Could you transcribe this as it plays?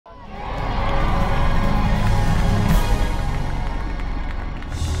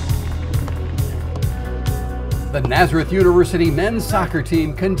The Nazareth University men's soccer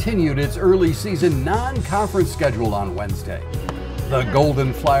team continued its early season non-conference schedule on Wednesday. The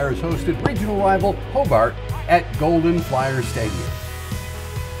Golden Flyers hosted regional rival Hobart at Golden Flyer Stadium.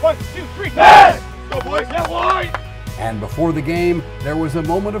 1, 2, 3, yes! Go boys, get wide! And before the game, there was a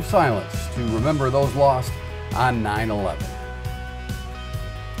moment of silence to remember those lost on 9/11.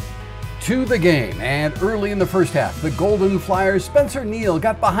 To the game, and early in the first half, the Golden Flyers' Spencer Neal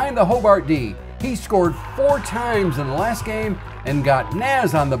got behind the Hobart D. He scored 4 times in the last game and got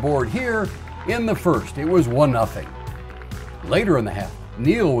Naz on the board here in the first. It was 1-0. Later in the half,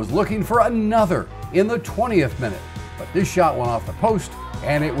 Neal was looking for another in the 20th minute, but this shot went off the post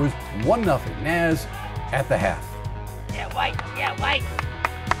and it was 1-0 Naz at the half. Yeah, white, yeah, white.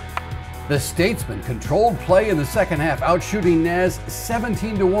 The Statesman controlled play in the second half, outshooting Naz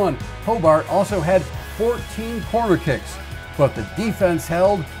 17-1. Hobart also had 14 corner kicks, but the defense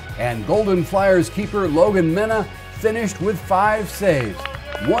held, and Golden Flyers keeper Logan Mena finished with 5 saves.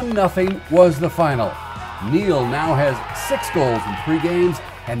 1-0 was the final. Neal now has 6 goals in 3 games,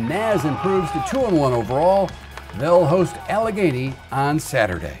 and Naz improves to 2-1 overall. They'll host Allegheny on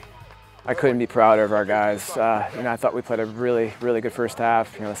Saturday. I couldn't be prouder of our guys. I thought we played a really good first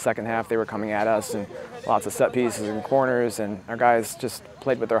half. The second half they were coming at us and lots of set pieces and corners, and our guys just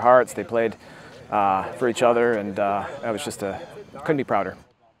played with their hearts. They played for each other, and I was just couldn't be prouder.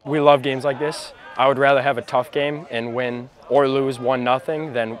 We love games like this. I would rather have a tough game and win or lose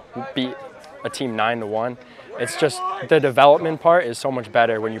 1-0 than beat a team 9-1. It's just the development part is so much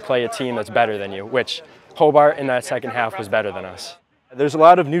better when you play a team that's better than you, which Hobart in that second half was better than us. There's a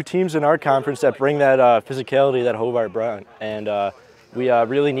lot of new teams in our conference that bring that physicality that Hobart brought, and we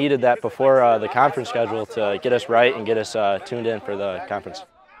really needed that before the conference schedule to get us right and get us tuned in for the conference.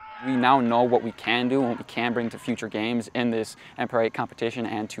 We now know what we can do and what we can bring to future games in this Empire 8 competition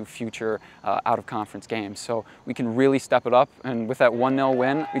and to future out-of-conference games. So we can really step it up, and with that 1-0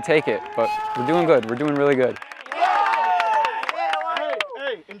 win, we take it. But we're doing good. We're doing really good.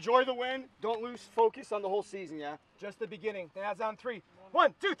 Hey, enjoy the win. Don't lose focus on the whole season, yeah? Just the beginning. Naz on 3.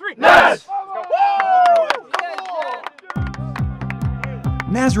 1, 2, 3. Naz!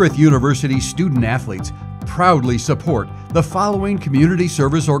 Nazareth University student athletes proudly support the following community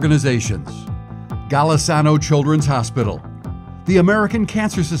service organizations: Golisano Children's Hospital, the American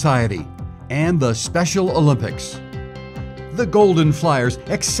Cancer Society, and the Special Olympics. The Golden Flyers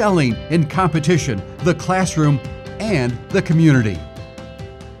excelling in competition, the classroom, and the community.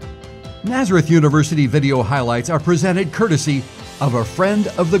 Nazareth University video highlights are presented courtesy of a friend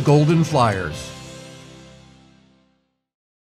of the Golden Flyers.